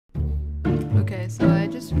Okay, so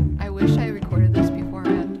I wish I recorded this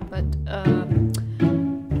beforehand, but I am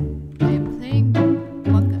playing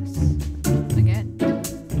Among Us again.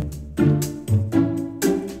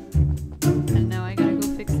 And now I gotta go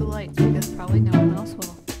fix the lights because probably no one else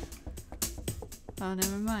will. Oh,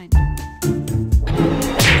 never mind.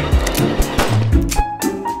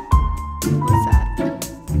 What's that?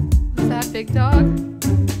 What's that, Big Dog?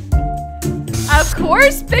 Of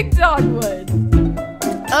course Big Dog would!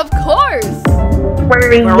 Of course!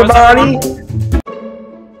 Where's the body?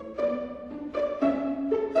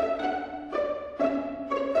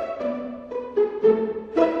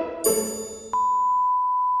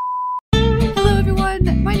 Hello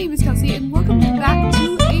everyone, my name is Kelsey and welcome back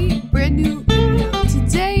to a brand new video.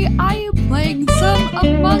 Today I am playing some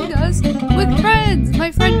Among Us with friends.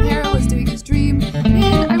 My friend Para was doing a stream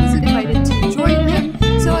and I was invited to join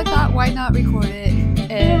him, so I thought why not record it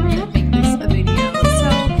and make this a video.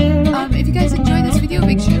 So if you guys enjoyed this video,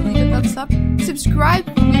 make sure to leave a thumbs up, subscribe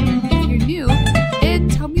if you're new,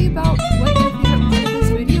 and tell me about what your favorite part of this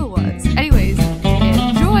video was. Anyways,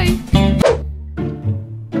 enjoy!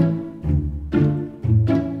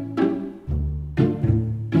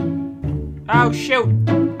 Oh shoot!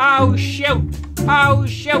 Oh shoot! Oh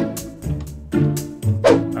shoot!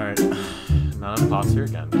 Alright, not an imposter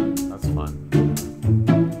again. That's fun.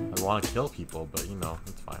 I want to kill people, but you know,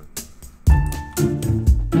 it's fine.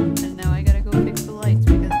 And now I gotta go fix the lights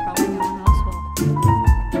because probably no one else will.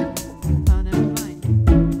 Oh, never mind.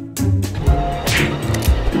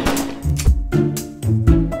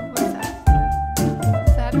 What's that?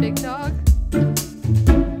 Is that Big Dog?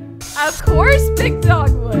 Of course Big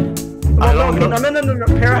Dog would! I don't know. No.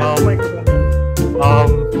 Para has the microphone.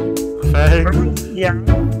 Faye? Yeah.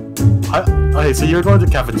 Okay, so you're going to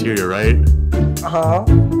the cafeteria, right? Uh-huh.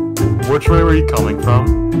 Which way were you coming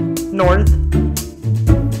from? North.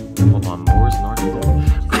 Hold on, where's north?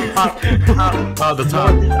 The top. North is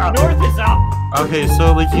up. North is up! Okay,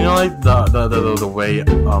 so like you know like the way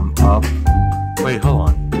up. Wait, hold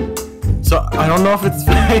on. So I don't know if it's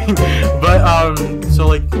Faye, but so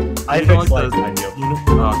like I you know, fixed like lights, I knew.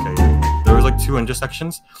 okay. There was like two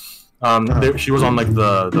intersections. She was on like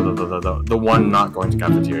the one not going to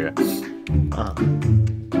cafeteria.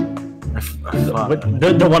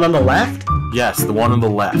 The one on the left? Yes, the one on the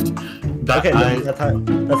left. Okay, that's how you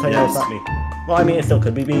know it's not me. Well, I mean, it still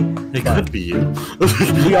could be me. It could be you.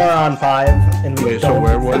 We are on 5, and we Wait, so don't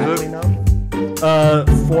where was exactly it? know.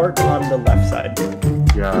 Fork on the left side.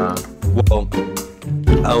 Yeah. Well,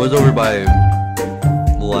 I was over by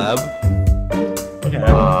the lab. Okay.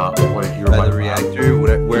 Wait, you were By the reactor,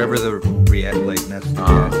 wherever the like next to the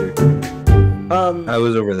reactor. I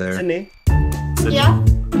was over there. Sydney, Sydney? Yeah,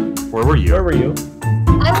 Where were you? where were you?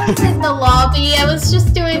 I was in the lobby. I was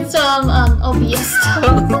just doing some OBS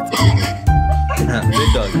stuff.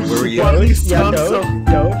 Big Dog, where were you? Well, yeah, sounds no, so-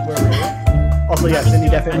 no, where were you? Also, yeah, Sydney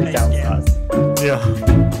definitely sounds us. Yeah.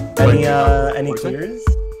 Any clears?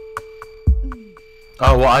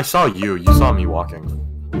 Oh well, I saw you. You saw me walking.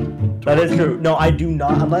 That is true. No, I do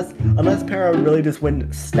not. Unless Para really just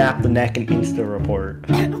went snap the neck and Insta report.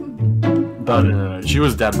 But No. She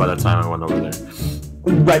was dead by the time I went over there.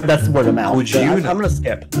 right, that's word of mouth. Would So you I'm know? gonna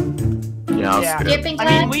skip. Yeah, I'll Yeah. skip. Skipping I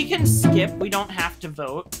mean, time. we can skip. We don't have to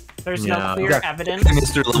vote. There's Yeah. no clear Yeah. evidence.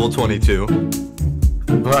 Mr. Level 22.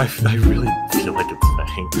 But I really feel like it's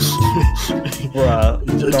Faye. Bruh,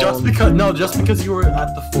 just because you were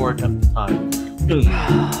at the fork at the time.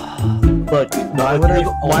 Look,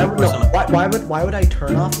 why would I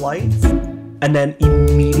turn off lights and then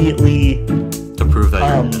immediately? To prove that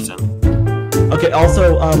you're Um, innocent. Okay.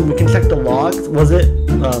 Also, we can check the logs. Was it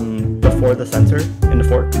before the sensor in the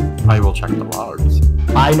fork? I will check the logs.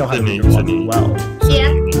 I know how to do the logs as well. So Yeah.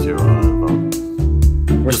 you need to vote.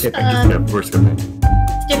 We're Just skipping. skip. We're skipping.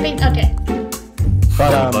 Skipping. Okay.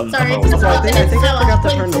 But Sorry. Uh-oh. also, I think I forgot to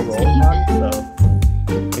Wait, turn the wait, rolls on, so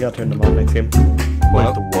I gotta turn them on next game.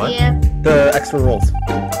 Wait, the what? Yeah. The extra rolls.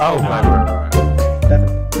 Oh, right.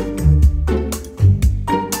 Definitely.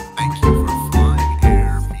 Thank you for flying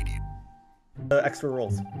air media. The extra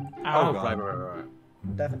rolls. Oh, God. right.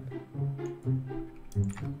 Definitely.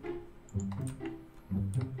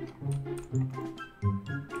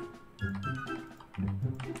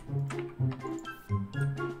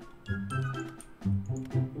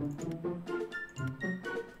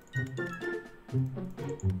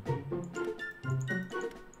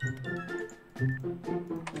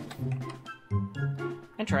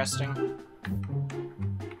 Interesting.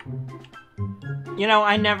 You know,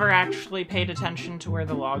 I never actually paid attention to where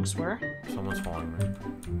the logs were. Someone's following me.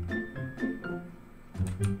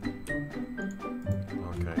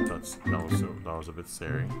 Okay, that's thought it was a bit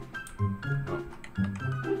scary. Oh.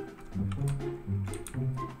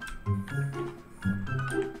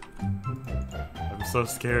 I'm so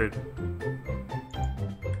scared.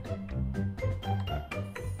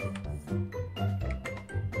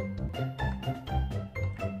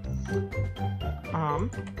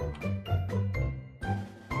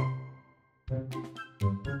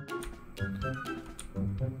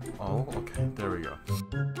 Oh, okay, there we go.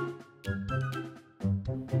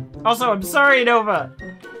 Also, I'm sorry, Nova.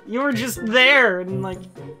 You were just there, and like,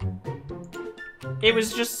 it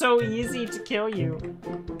was just so easy to kill you.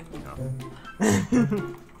 Yeah. There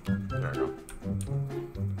we go.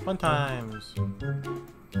 Fun times.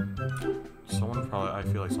 Someone probably. I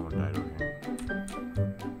feel like someone died over here.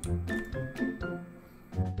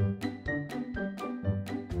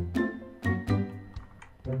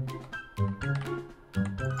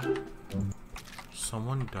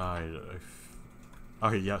 Someone died.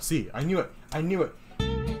 Okay, yeah, see, I knew it. I knew it.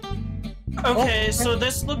 Okay, so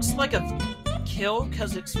this looks like a kill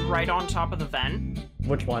because it's right on top of the vent.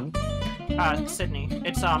 Which one? Sydney.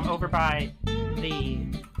 It's over by the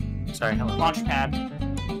Sorry, hello. launch pad.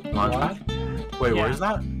 Launch pad? Wait, Yeah. where is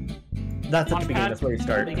that? That's at Launch the beginning. pad? That's where you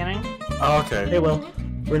start. Beginning. Oh, okay. Hey, Will.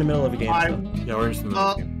 We're in the middle of a game. Yeah, we're just in the middle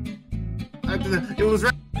of the game. It was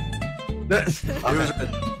red.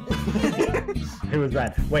 It was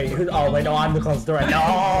red. Wait, who's? Oh, wait, no, I'm the closest door. No.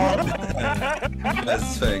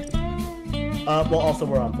 That's fake. Well, also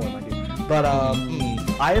we're on 4, mind you. But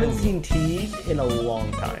I haven't seen T in a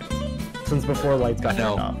long time. Since before lights got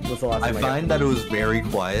turned off. Was the last I time find that it was very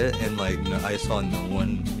quiet and like I saw no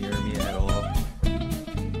one near me at all.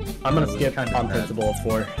 I'm gonna skip on principle of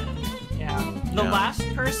 4. Yeah. The last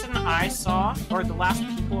person I saw, or the last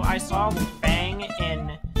people I saw, was Bang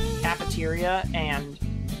in cafeteria and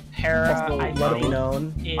Para. Also, I let it be think,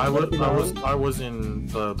 known. in- I was in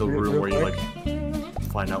the room where you like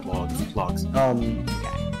find out logs.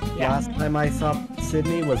 Yeah. Last time I saw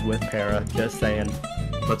Sydney was with Para. Just saying.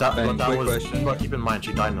 But that Quick was. question. But keep in mind,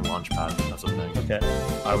 she died in the launch pad. That's the thing. Okay.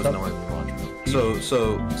 I was nowhere in the launch pad.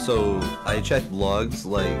 So I checked logs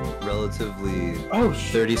like relatively Oh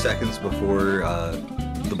 30 seconds before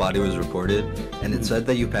the body was reported, and it said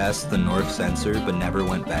that you passed the north sensor but never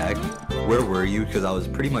went back. Where were you? Because I was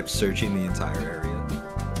pretty much searching the entire area.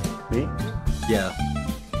 Me? Yeah,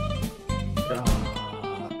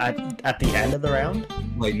 At the end of the round?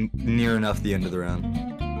 like near enough the end of the round.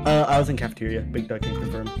 I was in cafeteria. Big Duck can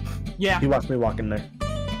confirm. Yeah. He watched me walk in there.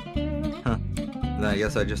 And I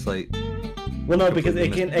guess I just like. Well, no, because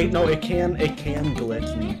it can glitch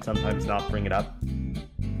and sometimes not bring it up.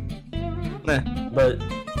 Nah. But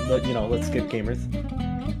you know, let's skip gamers.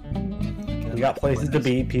 We got places to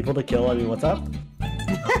be, people to kill. I mean, what's up?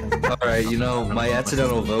 Alright, you know, my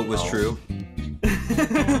accidental vote was true.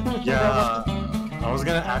 Yeah. I was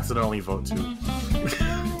gonna accidentally vote too.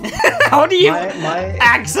 How do you My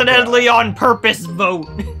accidentally on purpose vote?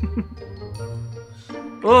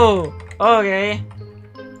 Oh, okay.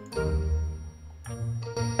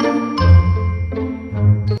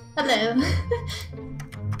 Hello.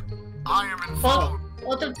 I am informed.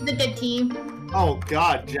 Welcome to the good team. Oh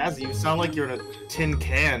god, Jazzy, you sound like you're in a tin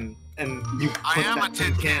can, and you put I am that a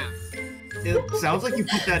tin can. It sounds like you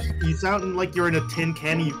put that. You sound like you're in a tin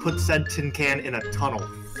can, and you put said tin can in a tunnel,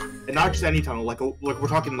 and not just any tunnel. Like we're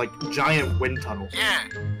talking like giant wind tunnel. Yeah.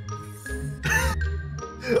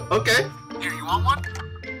 Okay. Here, you want one?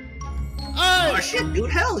 Oh shit, dude!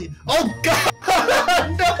 Hell! Oh god!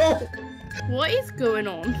 No! What is going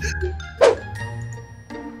on?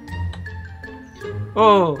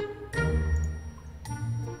 Oh.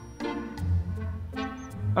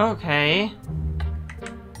 Okay.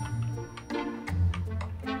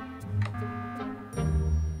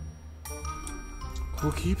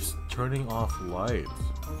 Who keeps turning off lights?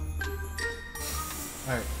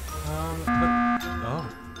 Alright. Oh.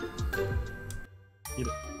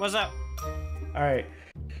 What's up? Alright.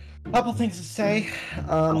 Couple things to say.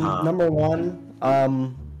 Number one,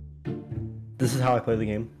 this is how I play the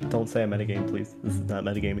game. Don't say I metagame, please. This is not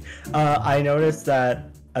metagaming. I noticed that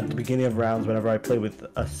at the beginning of rounds, whenever I play with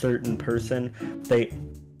a certain person, they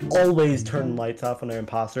always turn lights off when they're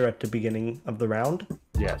imposter at the beginning of the round.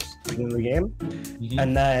 Yes. Beginning of the game.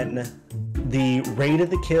 And then the rate of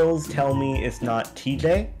the kills tell me it's not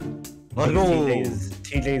TJ.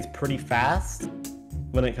 TJ's pretty fast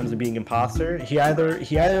when it comes to being imposter. He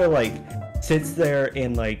either like sits there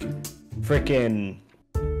and like frickin'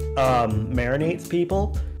 marinates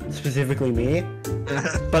people, specifically me,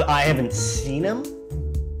 but I haven't seen him,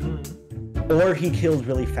 or he kills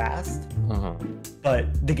really fast,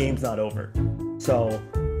 but the game's not over. So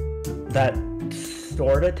that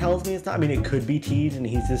sorta tells me it's not. I mean, it could be Tej, and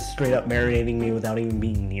he's just straight up marinating me without even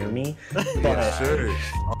being near me. But Yeah, sure.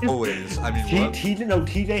 Always. I mean, what?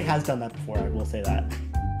 TJ has done that before. I will say that.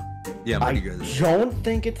 Yeah, I'm pretty good. I don't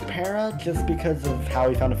think it's Para just because of how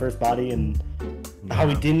he found the first body and how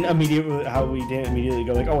we didn't immediately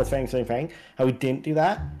go like, oh, it's Fang, it's Fang. How we didn't do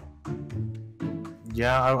that.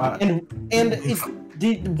 Yeah, and it's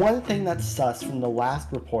the one thing that's sus from the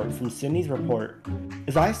last report, from Sydney's report,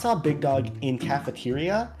 is I saw Big Dog in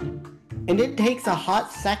cafeteria, and it takes a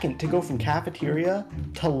hot second to go from cafeteria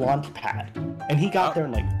to launch pad, and he got there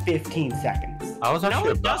in like 15 seconds. I was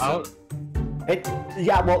actually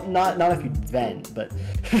Yeah, well, not if you vent, but.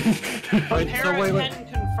 But Para can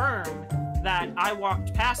confirm that I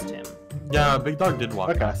walked past him. Yeah, Big Dog did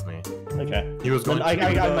walk past me. Okay. He was going. I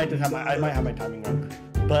might have my timing wrong,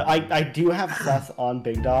 but I do have sus on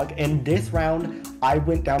Big Dog. And this round, I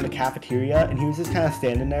went down to cafeteria, and he was just kind of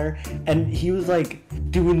standing there, and he was like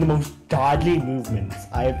doing the most dodgy movements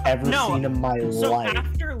I've ever seen in my life.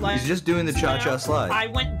 After He's just doing the cha-cha slide. I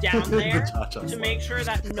went down there to make sure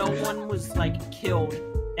that no one was like killed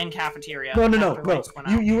in cafeteria. No.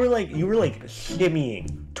 You were like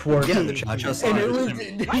shimmying towards me. the cha-cha slide.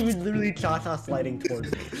 And he was literally cha-cha sliding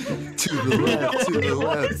towards me. To the left, to the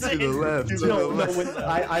left, to the left, to the left. When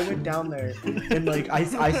I went down there, and like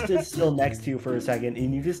I stood still next to you for a second,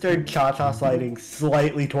 and you just started cha-cha sliding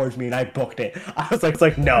slightly towards me, and I booked it. I was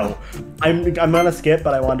like, no, I'm gonna skip,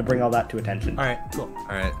 but I wanted to bring all that to attention. All right, cool. All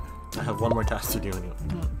right. I have one more task to do.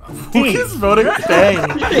 Who is voting Fang?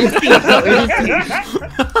 How's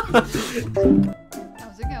it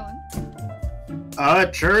going?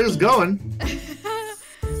 It sure is going.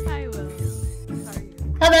 Hi, Will. How are you?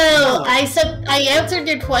 Hello. I answered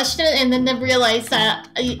your question and then realized that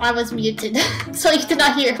I was muted, so you did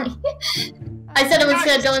not hear me. I said it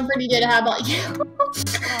was going pretty good. How about you?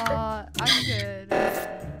 I'm good.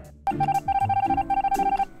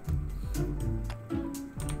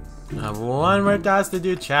 I have one more task to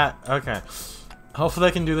do, chat. Okay. Hopefully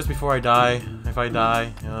I can do this before I die. If I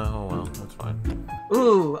die, oh well, that's fine.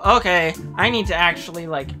 Ooh, okay. I need to actually,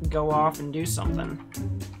 like, go off and do something.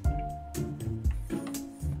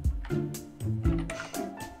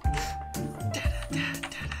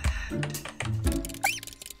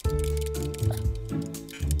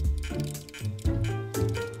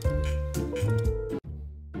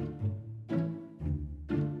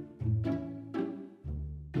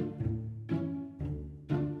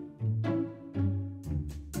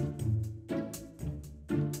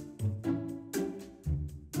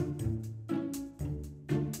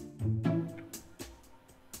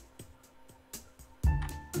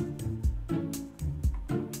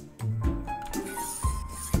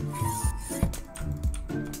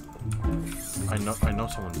 I know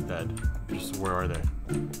someone's dead. Just where are they?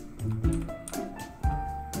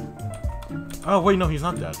 Oh wait, no, he's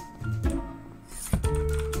not dead.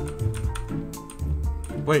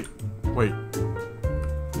 Wait.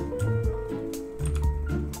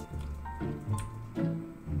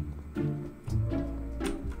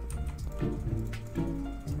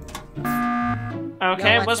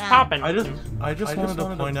 Okay, what's poppin'? I just wanted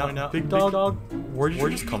to point out, Big Dog, where did you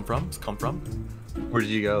just come from? Where did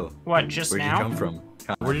you go? What, just Where'd now? you come from?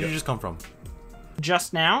 Where did you just come from?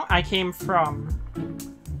 Just now? I came from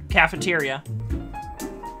cafeteria.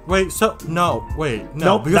 Wait, no,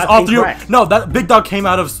 Nope, because that's all three. incorrect. No, that Big Dog came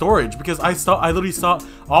out of storage because I literally saw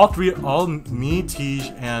all me,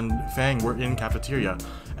 Tej, and Fang were in cafeteria,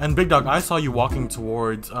 and Big Dog, I saw you walking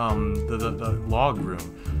towards the log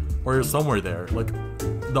room, or somewhere there, like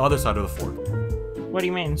the other side of the fort. What do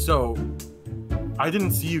you mean? So, I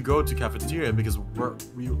didn't see you go to cafeteria because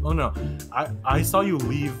oh no, I saw you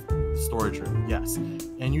leave storage room, yes,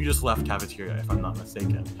 and you just left cafeteria if I'm not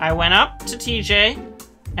mistaken. I went up to TJ,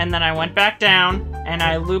 and then I went back down, and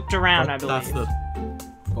I looped around, I believe.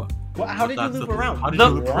 Well, how did you loop around? How did you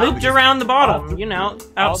loop around? Looped around the bottom, you know,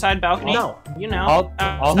 outside balcony. No. You know,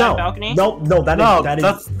 outside balcony. No, that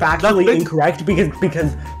is factually incorrect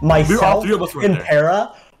because myself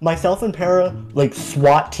and Para, like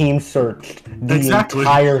SWAT team searched the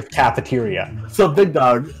entire cafeteria. So Big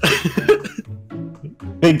Dog.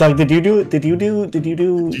 Big Dog, did you do a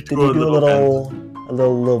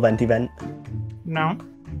little vent event? No.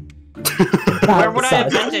 Where would I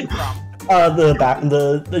have vented from?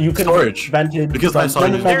 You could storage. Vented because I saw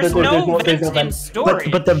you. There's no vent in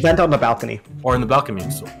storage. But the vent on the balcony. Or in the balcony.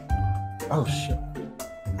 So. Oh shit.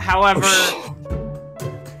 However.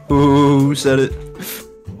 Who said it?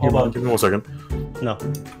 Hold on, give me 1 second. No.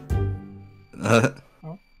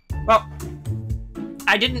 Well,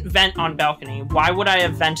 I didn't vent on balcony. Why would I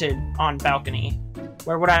have vented on balcony?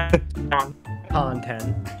 Where would I have gone?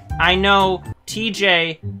 content. I know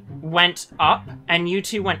TJ went up and you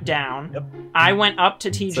two went down. Yep. I went up to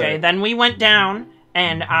TJ, Sorry. then we went down,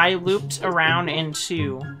 and I looped around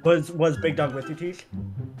into... Was Big Dog with you, Teach?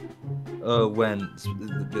 When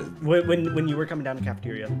When you were coming down to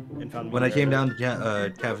cafeteria and found me when I there. came down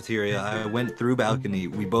to cafeteria, I went through balcony.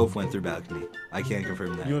 We both went through balcony. I can't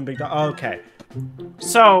confirm that. You and Big Dog. Oh, okay.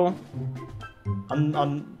 So...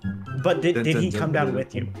 But did he come down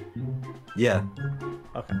with you? Yeah.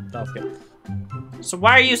 Okay, that was good. So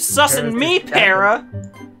why are you sussing me, Para?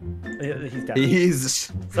 He's dead.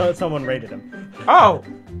 He's. So someone raided him. Oh!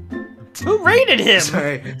 Who raided him?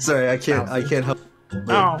 Sorry, I can't help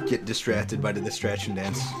Oh. get distracted by the distraction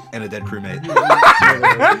dance and a dead crewmate.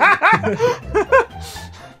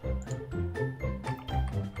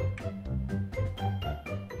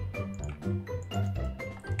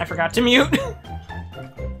 I forgot to mute.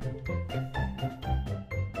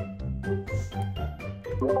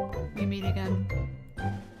 We meet again.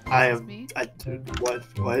 I It's am. me.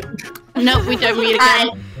 What? No, we don't meet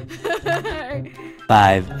again.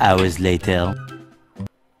 5 hours later.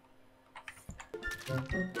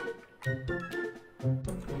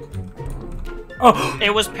 Oh,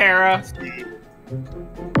 It was Para.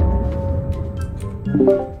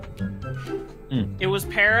 It was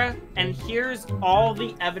Para, and here's all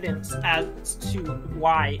the evidence as to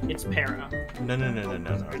why it's Para.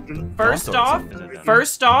 no. First Don't throw off, something in there.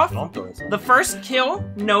 first off, Don't throw something. the first kill,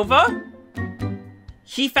 Nova,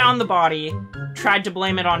 he found the body, tried to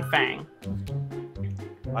blame it on Fang.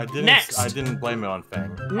 I didn't. Next. I didn't blame it on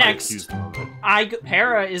Fang. Next. I accused him of it.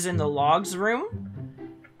 Para is in the logs room.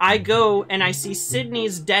 I go and I see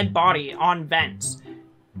Sydney's dead body on vents.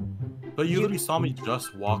 But you literally saw me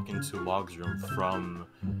just walk into Log's room from.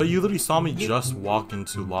 But you literally saw me just walk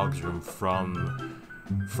into Log's room from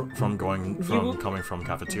coming from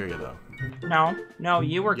cafeteria though. No,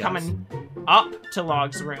 you were Yes. coming up to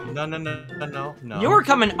Log's room. No. You were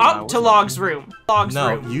coming I up to wasn't. Log's room. Log's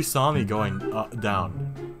No, room. you saw me going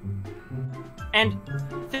down. And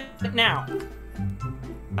now.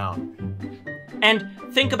 Down. And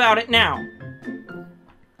think about it now.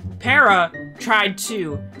 Para tried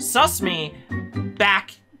to sus me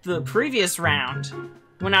back the previous round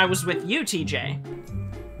when I was with you, TJ.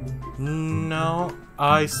 No,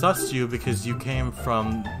 I sussed you because you came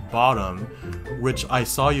from bottom, which I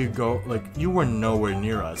saw you go, like, you were nowhere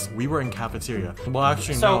near us. We were in cafeteria. Well,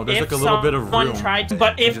 actually, So no, there's if like a little bit of someone room. tried to,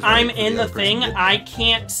 but if just I'm wait for in the the other person thing, to get I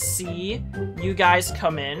can't see you guys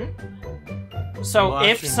come in. So Well, if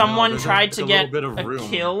actually, no, someone there's tried to a get little bit a of room.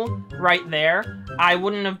 kill right there, I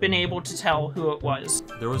wouldn't have been able to tell who it was.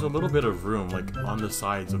 There was a little bit of room, like, on the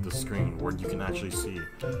sides of the screen where you can actually see.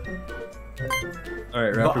 All right,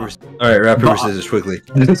 wrap paper scissors quickly.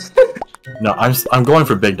 No, I'm going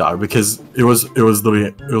for Big Dog because it was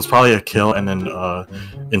probably a kill and then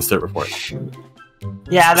instant report.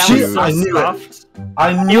 Yeah, that Shoot, was so I knew it. scuffed.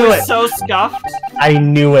 I knew it. So scuffed. I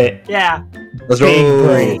knew it. Yeah. Let's Big go.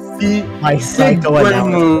 brain. See, my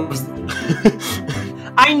psychoanalysis.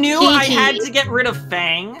 I knew I TT. had to get rid of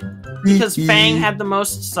Fang because Fang had the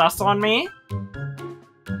most sus on me.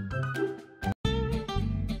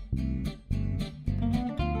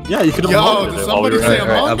 Yeah, you could have Yo, monitored did it while we somebody were say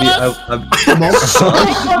there. Among Us?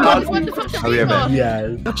 What the fuck are I'll be we right back. on?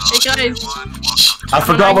 Yes. Hey guys, I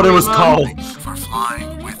forgot what it was called. For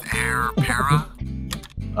flying with air para?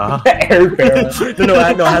 Air para. No,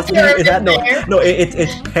 it has to be. Is that no?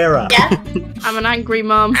 It's para. Yeah. I'm an angry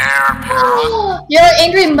mom. Air para? You're an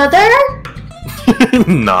angry mother?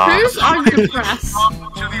 Nah. Who's on depressed?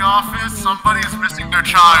 Welcome to the office. Somebody is missing their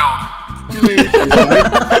child. I'm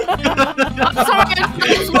sorry,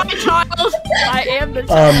 it's my child. I am the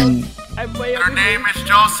child. I'm way Their over name is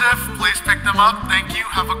Joseph. Please pick them up. Thank you.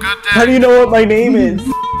 Have a good day. How do you know what my name is?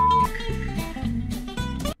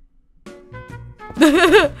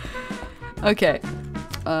 Okay.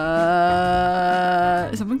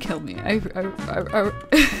 Someone killed me. I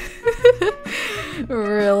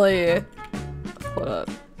really. Hold up.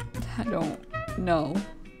 I don't know.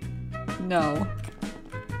 No.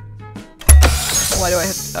 Why do I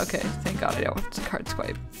have to, okay, thank god I don't have to card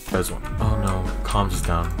swipe. There's one. Oh no, comms is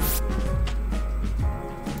down.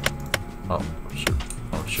 Oh shoot.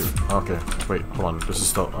 Oh shoot. Okay, wait, hold on. This is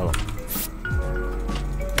still. Oh.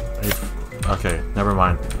 Okay, never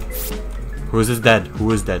mind. Who is dead?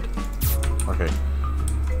 Who is dead? Okay.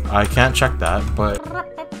 I can't check that, but.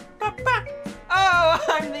 Oh,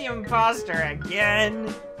 I'm the imposter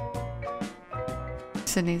again.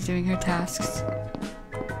 Sydney's doing her tasks.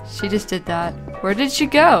 She just did that. Where did she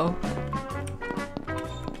go?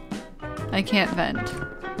 I can't vent.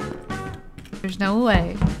 There's no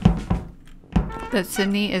way. that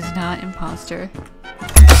Sydney is not imposter.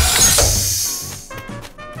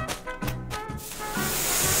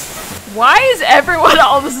 Why is everyone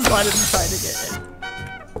all of a sudden trying to get in?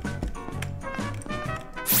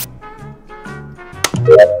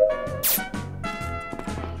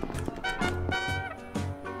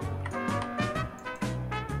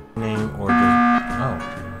 Name or just... Oh.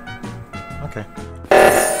 Okay.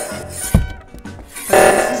 Okay,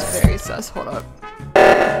 this is very sus. Hold up.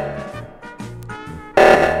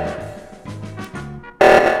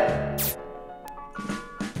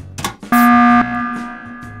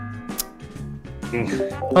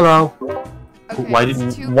 Hello. Okay, Why did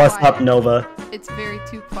it's too What's quiet. up, Nova? It's very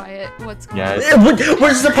too quiet. What's going Yeah, on?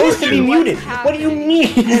 We're supposed to be muted. What's What do you happening?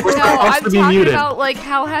 mean? No, I'm to be talking muted. about like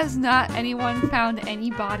how has not anyone found any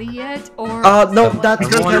body yet, or No, that's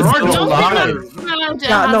Everyone because is still alive.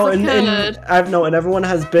 and everyone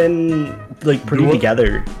has been like pretty What?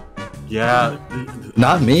 together. Yeah.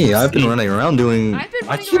 Not me. I've been running around doing. I've been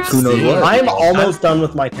I running keep around Who knows saying- what? I'm almost done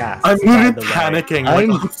with my tasks. I'm by really the way. panicking.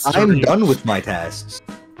 I'm done with my tasks.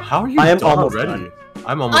 How are you I am done almost already? done.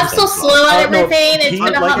 I'm I'm so slow at everything. It's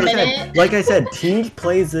been a hot minute. Like I said, Teens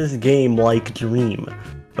plays this game like Dream.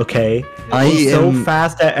 Okay, I he's so am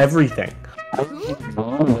fast at everything.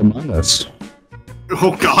 Among Us.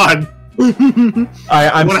 Oh God.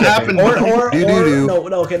 I'm What skipping. happened? Or Doo-doo-doo.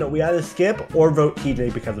 no, we either skip or vote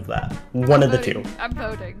TJ because of that. One of the two. I'm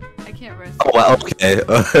voting. I can't risk. Oh, well, okay. Don't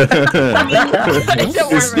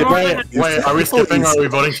worry about it. Wait, are we skipping or are we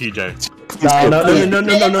voting TJ? No,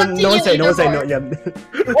 one say, no. Yeah.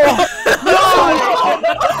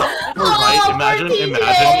 Right? Imagine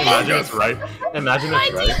poor it's right. Imagine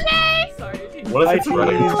it's right. Sorry. What if it's Hi,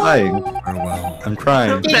 right? Crying. I'm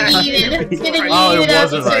crying. Getting heated. Getting Oh, it heated,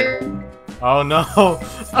 wasn't officer. Oh no!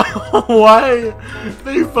 Why?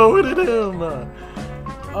 They voted him!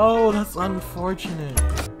 Oh, that's unfortunate.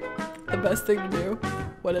 The best thing to do,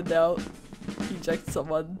 when in doubt, eject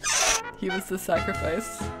someone. He was the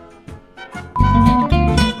sacrifice.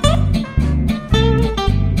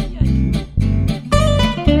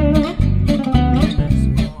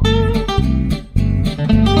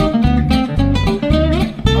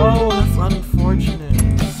 Oh, that's unfortunate.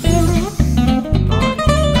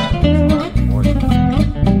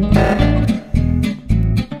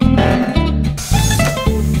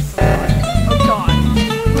 Oh god.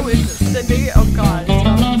 Who is this? Sydney? Oh god, it's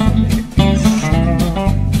not Sydney.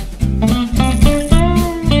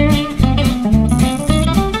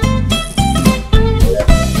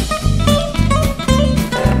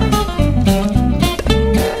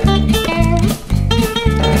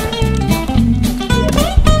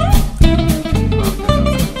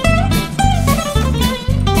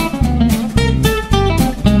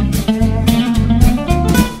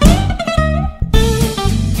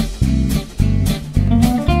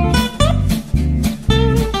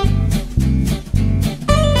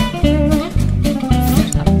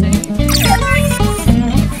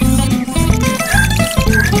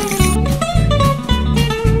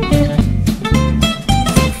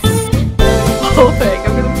 Whole thing.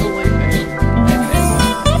 I'm gonna believe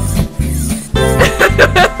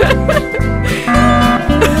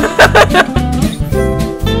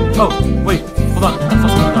Oh, wait, hold on. I thought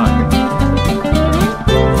someone died.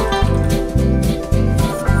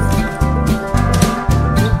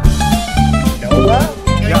 Nova?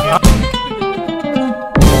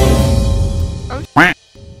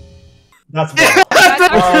 That's one. That's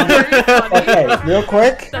actually very funny. Okay, real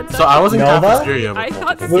quick. That's So I was in Nova? cafeteria. I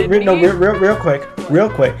before. thought Real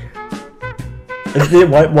quick.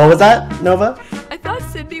 What was that, Nova? I thought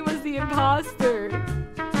Sydney was the imposter.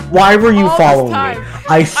 Why were you All this following me? time.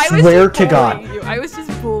 I was swear just to God. bullying you. I was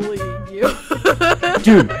just bullying you.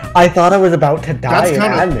 Dude, I thought I was about to die in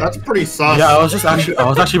admin. That's pretty sus. Yeah, I was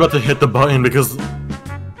actually about to hit the button because.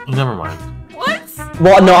 Never mind. What?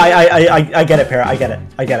 Well, no, I get it, Para. I get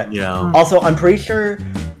it. Yeah. Also, I'm pretty sure,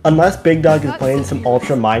 unless Big Dog is playing some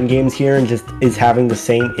ultra mind games here and just is having the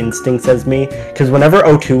same instincts as me, because whenever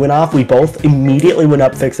O2 went off, we both immediately went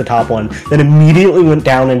up, fixed the top one, then immediately went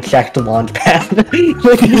down and checked the launch pad. We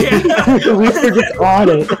were just on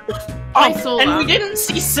it. And we didn't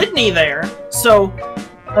see Sydney there, so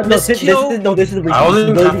This is a I was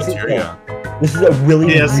in really recent cafeteria. kill. This is a really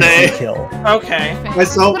PSA. recent kill. okay.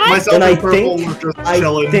 Myself And I and Purple think, were just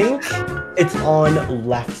chilling. it's on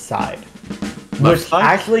left side. Which side?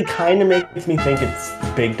 actually kind of makes me think it's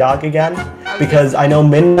Big Dog again. Because I know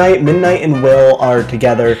Midnight and Will are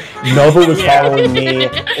together. Nova was following me.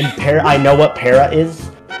 And I know what Para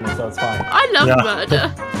is. So it's fine. I love Yeah.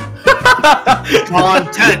 murder.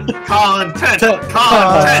 Content. Me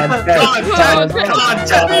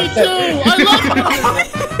too. I love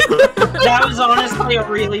it. That was honestly a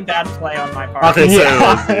really bad play on my part. Okay, so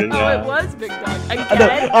Oh, it was Big Dog.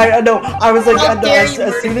 I know. I was like, How dare as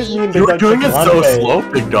you soon as me and Big you're Dog doing it checked so launch bay- slow,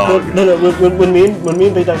 Big Dog. No. When me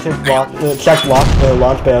and Big Dog checked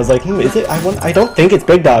launch bay, I was like, is it? I don't think it's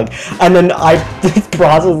Big Dog. And then I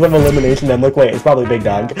process of elimination. And I'm like, wait, it's probably Big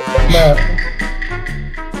Dog. No.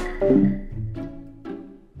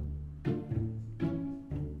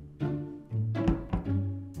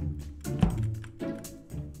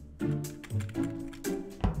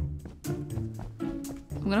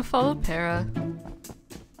 I'm gonna follow Para.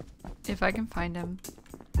 If I can find him.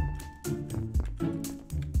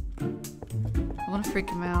 I wanna freak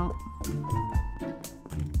him out.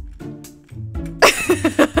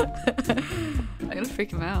 I'm gonna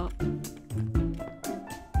freak him out.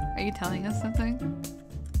 Are you telling us something?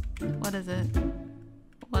 What is it?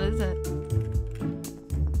 What is it?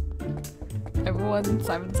 Everyone,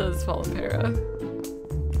 Simon says follow Para.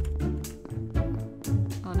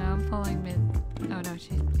 Oh no, I'm following mid. Oh no,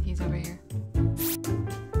 he's over here.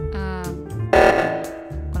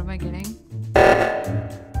 What am I getting?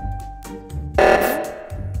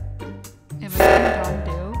 Am I getting Dom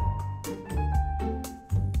Do?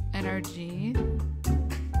 NRG?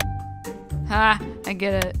 Ha! I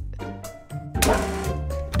get it.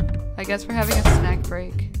 I guess we're having a snack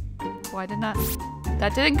break. Why did not?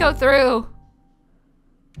 That didn't go through!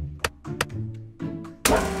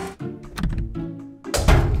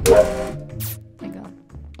 Thank God.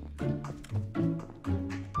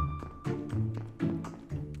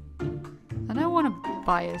 I don't want to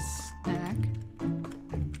buy a snack.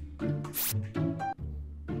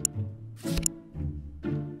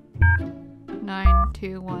 Nine,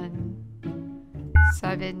 2, 1,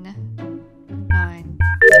 7, 9.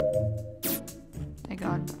 Thank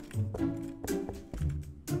God.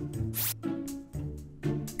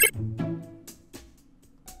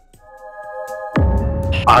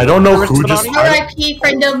 I don't know who just. R.I.P.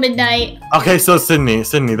 friend of midnight. Okay, so Sydney,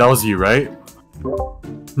 that was you, right?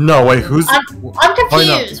 No, wait, who's? I'm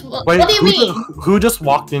confused. Wait, What do you mean? Who just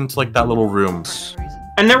walked into like that little room?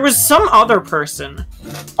 And there was some other person.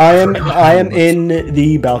 I am in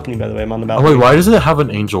the balcony, by the way. I'm on the Oh balcony. wait, why does it have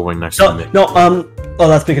an angel wing next to me? Oh,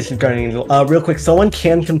 that's because she's guardian angel. Real quick, someone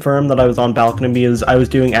can confirm that I was on balcony because I was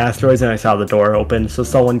doing asteroids and I saw the door open, so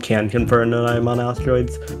someone can confirm that I'm on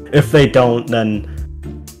asteroids. If they don't, then,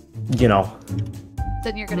 you know.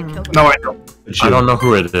 Then you're gonna kill them. No, I don't. I don't know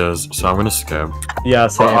who it is, so I'm gonna skip. Yeah,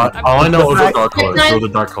 so All I know is a fact- dark color. It was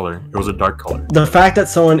a dark color. It was a dark color. the fact that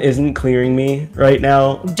someone isn't clearing me right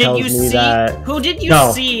now Did tells you me see? that Who did you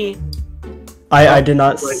No. see? I did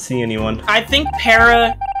not see anyone. I think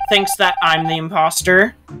Para thinks that I'm the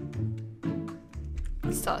imposter.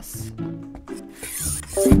 Sus.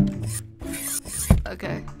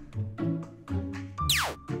 Okay.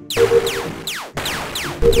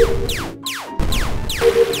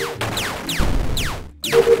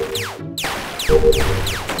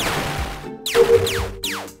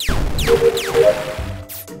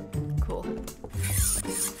 Cool.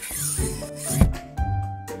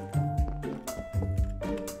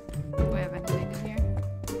 Do we have anything in here?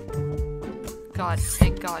 God,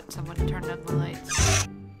 thank God someone turned on the lights.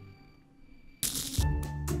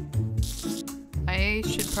 I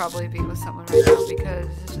should probably be with someone right now because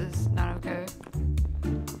this is not okay.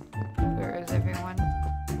 Where is everyone?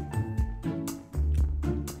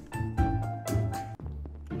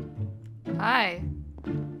 Hi.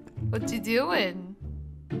 What you doing?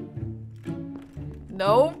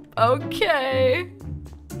 Nope. Okay.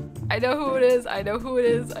 I know who it is. I know who it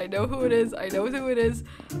is. I know who it is. I know who it is.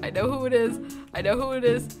 I know who it is. I know who it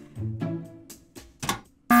is.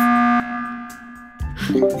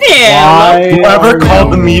 Yeah. Whoever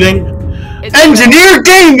called the meeting. It's Engineer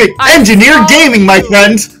Gaming! I Engineer saw Gaming, my you.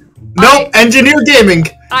 friend! Nope, Engineer Gaming!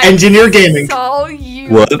 Engineer Gaming! I saw you,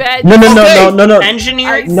 What? Ben. No. Engineer.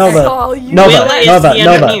 I Nova. saw you. Nova. Willa is Nova. the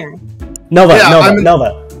engineer.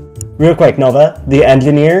 Nova. Real quick, Nova. The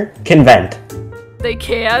engineer can vent. They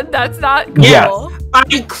can? That's not cool. Yeah.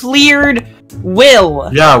 I cleared Will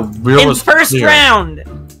Yeah, Will in was first clear. round.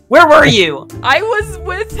 Where were you? I was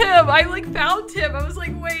with him. I like found him. I was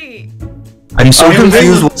like, wait. I'm so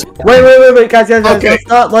confused. Wait, guys, Okay. let's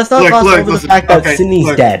not Look, gloss look, over the listen, fact that okay, Sydney's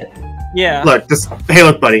look. dead. Yeah. Look, hey,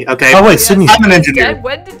 look, buddy, okay? Oh wait, Yes. Sydney. I'm an engineer. Dead?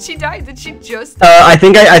 When did she die? Did she just I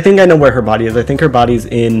think I know where her body is. I think her body's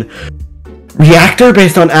in reactor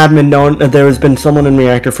based on admin known that there has been someone in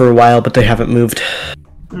reactor for a while, but they haven't moved.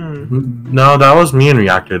 No, that was me in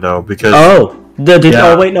reactor though, because Oh,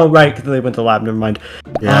 oh wait, no, right, because they went to lab. Never mind.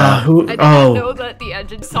 Yeah. I didn't know that the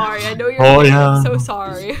engine. Sorry, I know you're. I'm so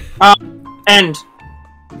sorry. And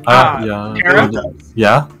yeah.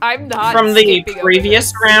 Yeah. I'm not. From the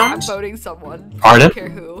previous round. I'm voting someone. Pardon? I don't care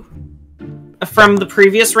who. From the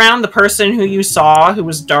previous round, the person who you saw who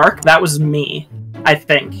was dark, that was me, I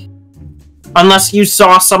think. Unless you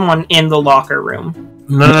saw someone in the locker room.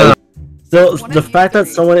 No. So the fact that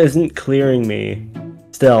someone isn't clearing me,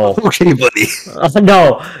 still. Okay, buddy.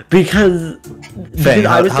 No, because Fang,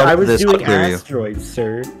 I was how this doing clear you? asteroids,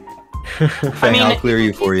 sir. Fang, I'll clear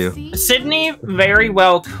you for you. Sydney very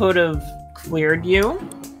well could have cleared you,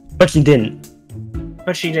 But she didn't.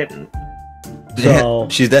 but she didn't. So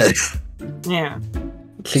She's dead. Yeah.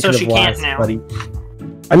 she So could she have can't lost, now. buddy.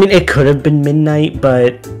 I mean, it could have been midnight,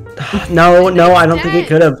 but no, I don't think it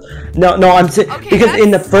could have. No, because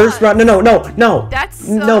in the first round, no. That's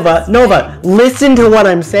Nova, listen to what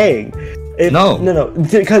I'm saying. No,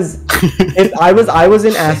 because if I was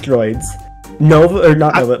in asteroids,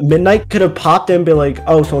 Midnight could have popped in and be like,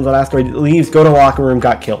 oh, someone's on asteroid, leaves, go to locker room,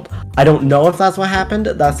 got killed. I don't know if that's what happened.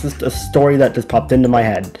 That's just a story that just popped into my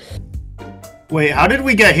head. Wait, how did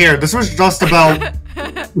we get here? This was just about.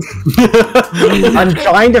 I'm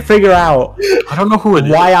trying to figure out. I don't know who it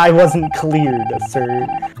is. Why I wasn't cleared, sir.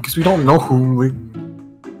 Because we don't know who we.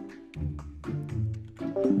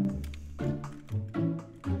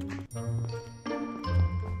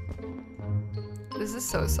 This is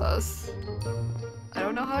so sus. I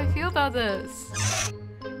don't know how I feel about this.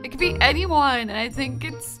 It could be anyone, and I think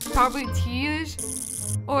it's probably Tej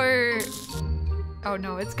or. Oh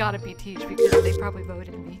no, it's gotta be Tej because they probably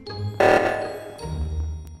voted me. Who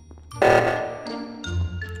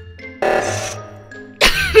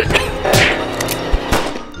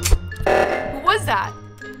was that?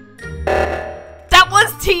 That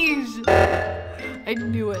was Tej! I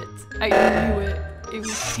knew it. It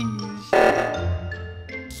was Tej.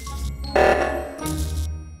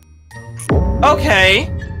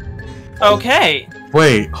 Okay.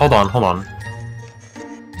 Wait, hold on.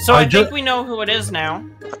 So I think we know who it is now.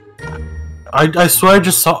 I swear I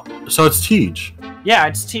just saw. So it's Tej. Yeah,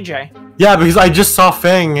 it's TJ. Yeah, because I just saw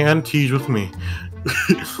Fang and Tej with me.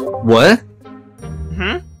 What?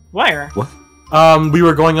 Where? What? We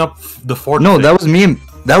were going up the fort. No, that was me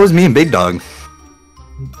and Big Dog.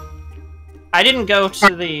 I didn't go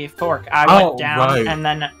to the fork. I went down right. and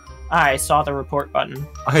then I saw the report button.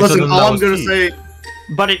 Okay, Listen, so then all that I'm was gonna Tej. say.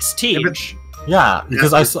 But it's Tej. Yeah,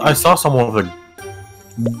 because I saw someone with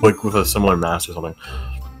with a similar mask or something.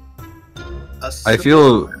 I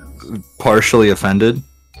feel partially offended.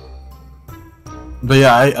 But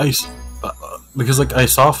yeah, because I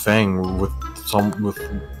saw Fang with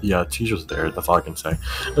Tej was there. That's all I can say.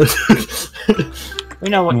 We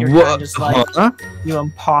know what your kind is like. Huh? You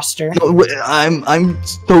imposter. No, I'm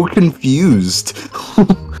so confused.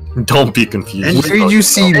 Don't be confused. Where did you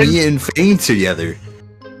see me and Fang together?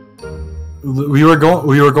 We were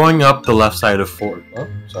going up the left side of Fort. Oh,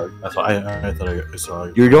 sorry. I thought I saw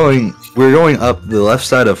you. We're going up the left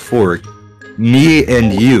side of Fort. Me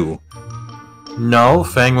and you. No,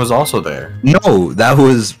 Fang was also there. No, that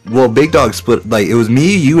was Big Dog split. Like it was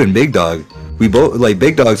me, you, and Big Dog. We both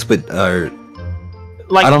Big Dog split. I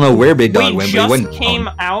don't know where Big Dog went. But he went. We just came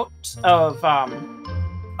out of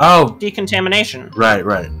decontamination. Right.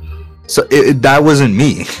 So that wasn't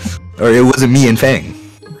me, or it wasn't me and Fang.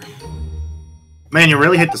 Man, you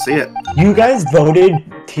really hate to see it. You guys voted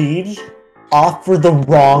Tej off for the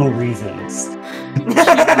wrong reasons.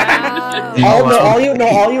 All you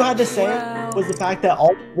had to say was the fact that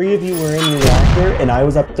all three of you were in reactor and I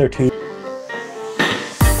was up there too.